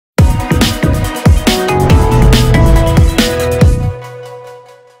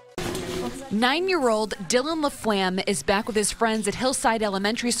9-year-old Dylan LaFlamme is back with his friends at Hillside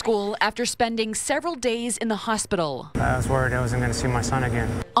Elementary School after spending several days in the hospital. I was worried I wasn't going to see my son again.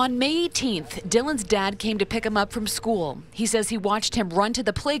 On May 18th, Dylan's dad came to pick him up from school. He says he watched him run to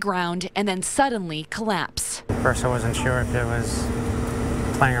the playground and then suddenly collapse. At first I wasn't sure if it was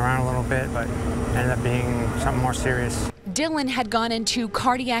playing around a little bit, but it ended up being something more serious. Dylan had gone into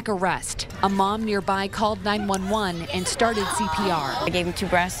cardiac arrest. A mom nearby called 911 and started CPR. I gave him 2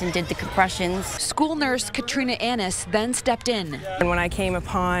 breaths and did the compressions. School nurse Katrina Annis then stepped in. And when I came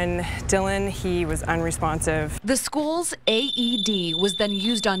upon Dylan, he was unresponsive. The school's AED was then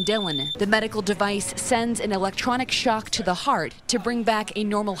used on Dylan. The medical device sends an electronic shock to the heart to bring back a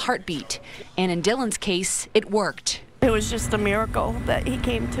normal heartbeat. And in Dylan's case, it worked. It was just a miracle that he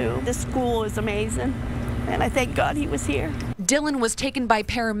came to. The school is amazing, and I thank God he was here. Dylan was taken by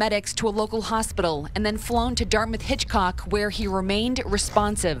paramedics to a local hospital and then flown to Dartmouth-Hitchcock, where he remained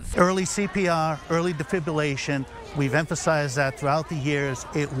responsive. Early CPR, early defibrillation, we've emphasized that throughout the years.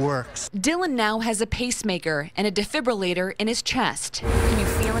 It works. Dylan now has a pacemaker and a defibrillator in his chest. Can you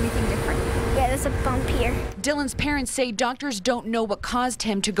feel anything different? Yeah, there's a bump here. Dylan's parents say doctors don't know what caused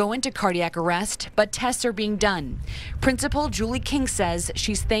him to go into cardiac arrest, but tests are being done. Principal Julie King says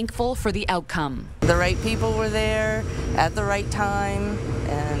she's thankful for the outcome. The right people were there at the right time,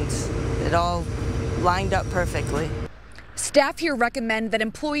 and it all lined up perfectly. Staff here recommend that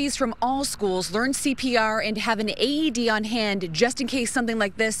employees from all schools learn CPR and have an AED on hand just in case something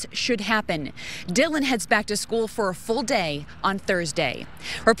like this should happen. Dylan heads back to school for a full day on Thursday.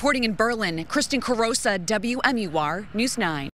 Reporting in Berlin, Kristen Carosa, WMUR News 9.